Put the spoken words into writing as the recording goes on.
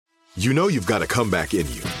You know you've got a comeback in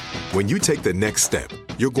you. When you take the next step,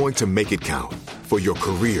 you're going to make it count for your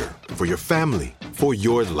career, for your family, for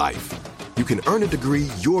your life. You can earn a degree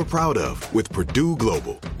you're proud of with Purdue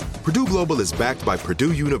Global. Purdue Global is backed by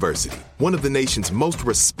Purdue University, one of the nation's most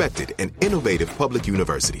respected and innovative public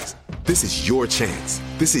universities. This is your chance.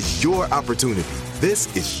 This is your opportunity.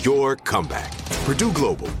 This is your comeback. Purdue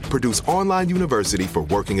Global, Purdue's online university for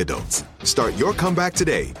working adults. Start your comeback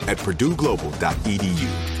today at purdueglobal.edu.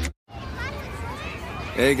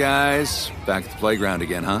 Hey guys, back at the playground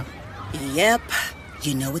again, huh? Yep.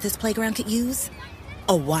 You know what this playground could use?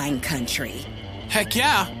 A wine country. Heck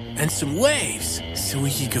yeah, and some waves so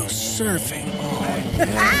we could go surfing. Oh,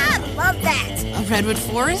 yeah. Love that. A redwood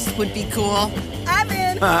forest would be cool. I'm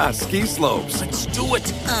in. Ski slopes. Let's do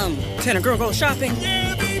it. Can a girl go shopping?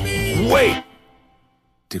 Yeah, baby. Wait!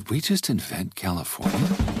 Did we just invent California?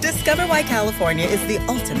 Discover why California is the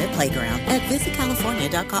ultimate playground at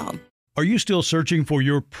visitcalifornia.com. Are you still searching for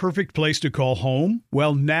your perfect place to call home?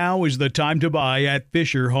 Well, now is the time to buy at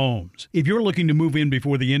Fisher Homes. If you're looking to move in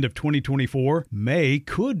before the end of 2024, May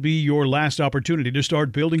could be your last opportunity to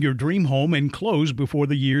start building your dream home and close before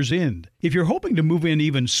the year's end. If you're hoping to move in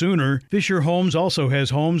even sooner, Fisher Homes also has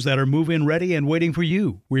homes that are move-in ready and waiting for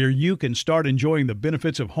you, where you can start enjoying the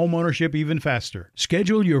benefits of homeownership even faster.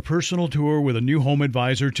 Schedule your personal tour with a new home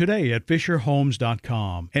advisor today at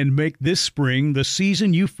FisherHomes.com and make this spring the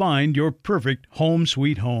season you find your perfect home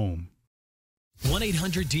sweet home.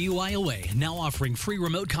 1-800-DUI-AWAY, now offering free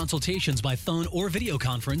remote consultations by phone or video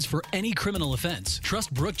conference for any criminal offense.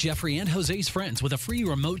 Trust Brooke, Jeffrey, and Jose's friends with a free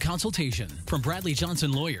remote consultation. From Bradley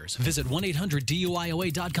Johnson Lawyers, visit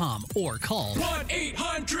 1-800-DUI-AWAY.com or call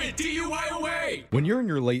 1-800-DUI-AWAY. When you're in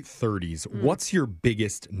your late 30s, what's your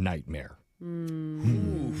biggest nightmare?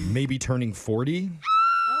 Maybe turning 40?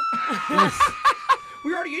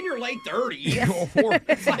 We're already in your late 30s.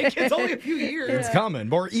 It's like, it's only a few years. It's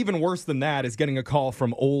coming. Or even worse than that is getting a call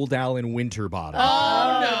from old Alan Winterbottom.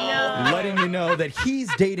 Oh, no. Letting you know that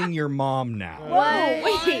he's dating your mom now. Whoa,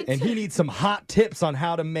 wait. And he needs some hot tips on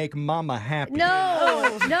how to make mama happy. No.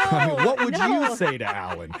 I mean, what would you say to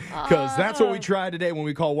Alan? Because that's what we tried today when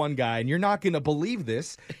we call one guy, and you're not going to believe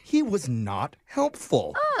this. He was not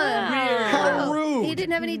helpful. Weird. How rude. He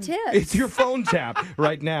didn't have any tips. It's your phone tap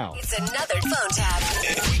right now. It's another phone tap.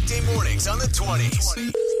 Weekday mornings on the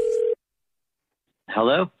 20s.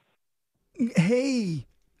 Hello? Hey.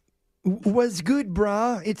 What's good,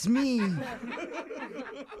 brah? It's me.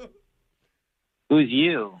 Who's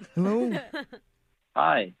you? Hello?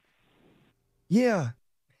 Hi. Yeah.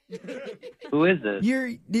 Who is this?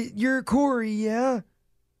 You're Corey, yeah?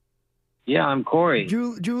 Yeah, I'm Corey.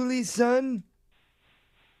 Julie's son?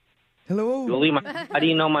 Hello? Julie, how do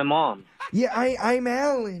you know my mom? Yeah, I'm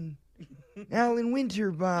Alan. Alan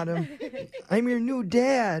Winterbottom. I'm your new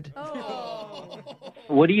dad.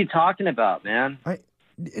 What are you talking about, man?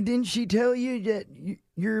 Didn't she tell you that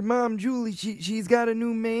your mom, Julie, she's got a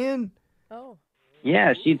new man? Oh.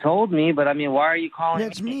 Yeah, she told me, but I mean, why are you calling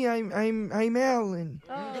That's me. I'm Alan.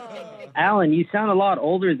 Alan, you sound a lot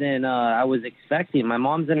older than I was expecting. My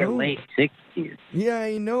mom's in her late 60s. Yeah,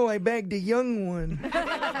 I know. I bagged a young one.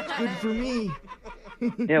 Good for me.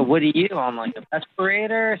 Yeah, what are you on, like a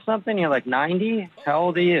respirator or something? You're like 90? How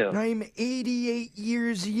old are you? I'm 88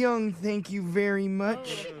 years young, thank you very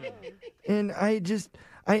much. And I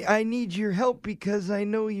need your help because I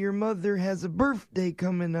know your mother has a birthday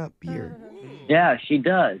coming up here. Yeah, she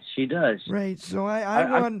does. She does. Right, so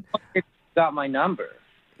I want... I got my number.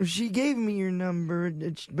 She gave me your number,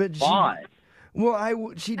 but Why?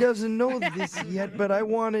 Well, she doesn't know this yet, but I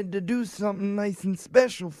wanted to do something nice and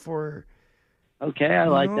special for her. Okay, I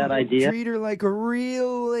like that idea. Treat her like a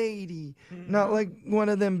real lady, not like one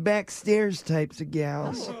of them backstairs types of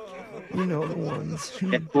gals. You know the ones.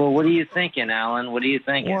 Well, what are you thinking, Alan? What are you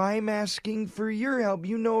thinking? Well, I'm asking for your help.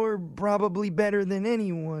 You know her probably better than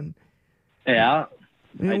anyone. Yeah,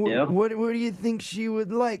 I do. What do you think she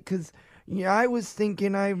would like? Because I was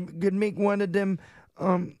thinking I could make one of them,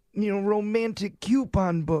 romantic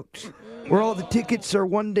coupon books where all the tickets are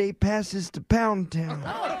one-day passes to Pound Town.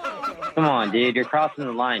 Come on, dude. You're crossing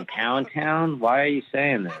the line. Pound Town? Why are you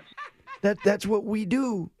saying this? That's what we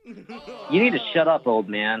do. You need to shut up, old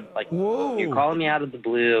man. Like, whoa. You're calling me out of the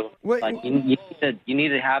blue. Wait, like, you need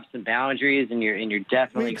to have some boundaries, and you're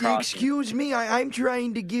definitely crossing. Excuse me, I'm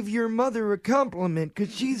trying to give your mother a compliment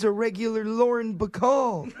because she's a regular Lauren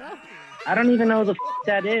Bacall. I don't even know who the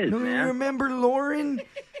that is, man. You remember Lauren?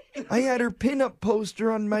 I had her pinup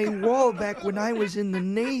poster on my wall back when I was in the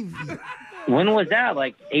Navy. When was that?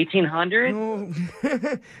 Like 1800?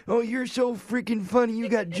 Oh, you're so freaking funny. You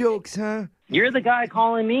got jokes, huh? You're the guy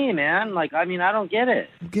calling me, man. Like, I mean, I don't get it.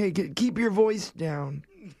 Okay, keep your voice down.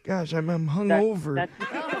 Gosh, I'm hungover.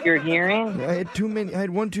 That's what you're hearing? I had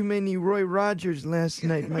one too many Roy Rogers last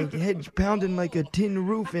night. My head's pounding like a tin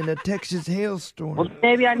roof in a Texas hailstorm. Well,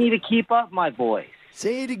 maybe I need to keep up my voice.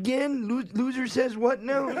 Say it again. Loser says what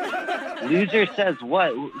now? Loser says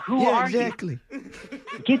what? Who are exactly. you?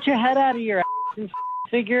 Get your head out of your ass and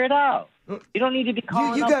figure it out. You don't need to be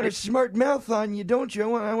calling You up got a smart mouth on you, don't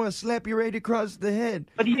you? I want to slap you right across the head.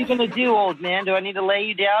 What are you going to do, old man? Do I need to lay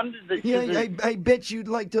you down? I bet you'd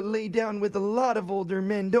like to lay down with a lot of older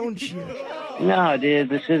men, don't you? No, dude,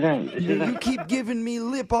 this isn't. You keep giving me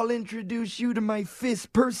lip, I'll introduce you to my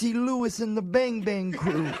fist, Percy Lewis and the Bang Bang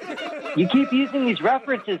Crew. You keep using these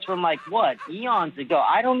references from, like, what, eons ago.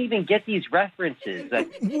 I don't even get these references.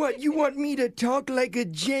 What, you want me to talk like a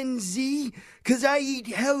Gen Z? 'Cause I eat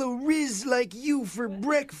hella Riz like you for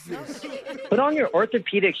breakfast. Put on your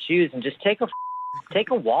orthopedic shoes and just take a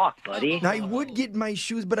walk, buddy. I would get my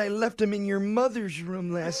shoes, but I left them in your mother's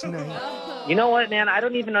room last night. You know what, man? I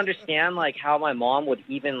don't even understand, like, how my mom would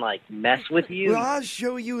even, like, mess with you. Well, I'll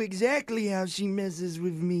show you exactly how she messes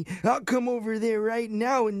with me. I'll come over there right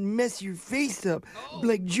now and mess your face up,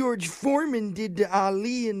 like George Foreman did to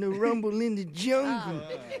Ali in the Rumble in the Jungle.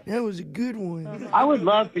 That was a good one. I would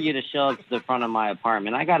love for you to show up to the front of my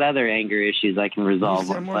apartment. I got other anger issues I can resolve.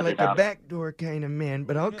 I'm more like a backdoor kind of man,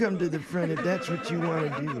 but I'll come to the front if that's what you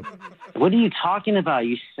want to do. What are you talking about?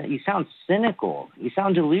 You sound cynical. You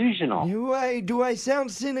sound delusional. Do I sound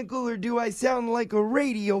cynical, or do I sound like a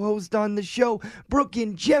radio host on the show Brooke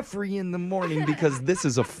and Jeffrey in the morning? Because this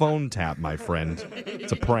is a phone tap, my friend.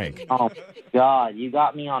 It's a prank. Oh, God. You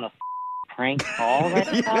got me on a prank call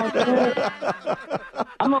right now, dude?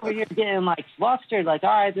 I'm over here getting, like, flustered. Like, all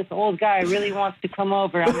right, this old guy really wants to come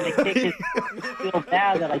over. I'm going to kick his... feel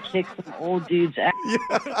bad that I kicked some old dude's ass.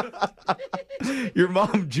 Yeah. Your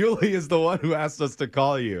mom, Julie, is the one who asked us to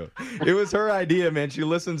call you. It was her idea, man. She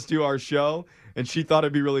listens to our show, and she thought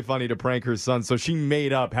it'd be really funny to prank her son, so she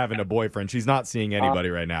made up having a boyfriend. She's not seeing anybody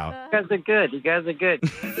right now. You guys are good. You guys are good.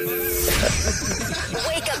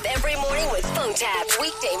 Wake up every morning with phone taps.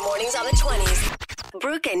 Weekday mornings on the 20s.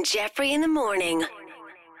 Brooke and Jeffrey in the morning.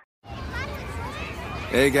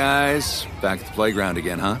 Hey, guys. Back at the playground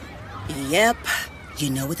again, huh? Yep. You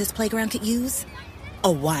know what this playground could use?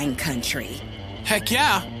 A wine country. Heck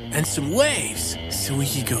yeah. And some waves so we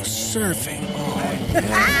could go surfing.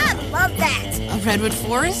 Love that. A redwood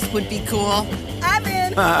forest would be cool. I'm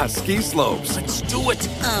in. Ski slopes. Let's do it.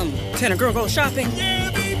 Can a girl go shopping?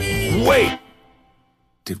 Yeah, baby. Wait.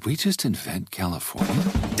 Did we just invent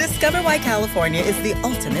California? Discover why California is the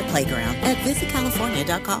ultimate playground at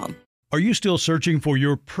visitcalifornia.com. Are you still searching for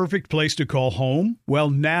your perfect place to call home? Well,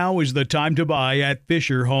 now is the time to buy at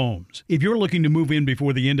Fisher Homes. If you're looking to move in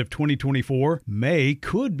before the end of 2024, May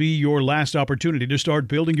could be your last opportunity to start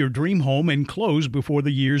building your dream home and close before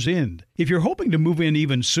the year's end. If you're hoping to move in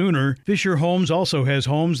even sooner, Fisher Homes also has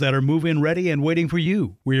homes that are move-in ready and waiting for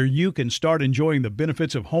you, where you can start enjoying the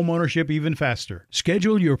benefits of homeownership even faster.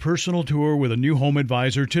 Schedule your personal tour with a new home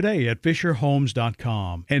advisor today at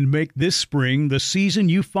FisherHomes.com and make this spring the season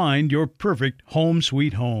you find your perfect home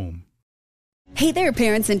sweet home. Hey there,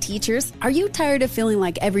 parents and teachers. Are you tired of feeling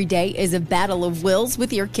like every day is a battle of wills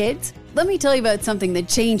with your kids? Let me tell you about something that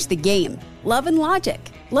changed the game. Love and Logic.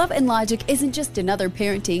 Love and Logic isn't just another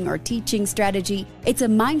parenting or teaching strategy. It's a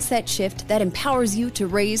mindset shift that empowers you to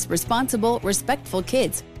raise responsible, respectful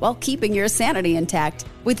kids while keeping your sanity intact.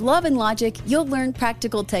 With Love and Logic, you'll learn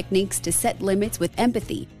practical techniques to set limits with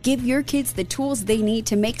empathy, give your kids the tools they need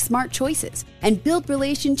to make smart choices, and build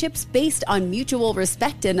relationships based on mutual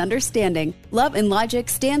respect and understanding. Love and Logic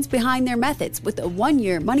stands behind their methods with a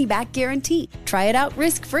 1-year money-back guarantee. Try it out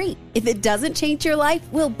risk-free. If it doesn't change your life,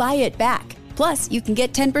 we'll buy it back. Plus, you can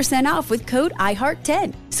get 10% off with code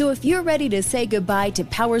IHEART10. So if you're ready to say goodbye to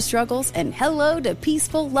power struggles and hello to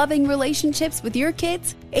peaceful, loving relationships with your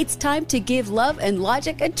kids, it's time to give Love and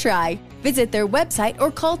Logic a try. Visit their website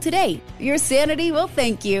or call today. Your sanity will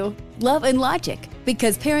thank you. Love and Logic,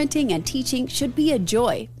 because parenting and teaching should be a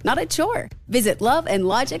joy, not a chore. Visit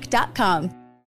loveandlogic.com.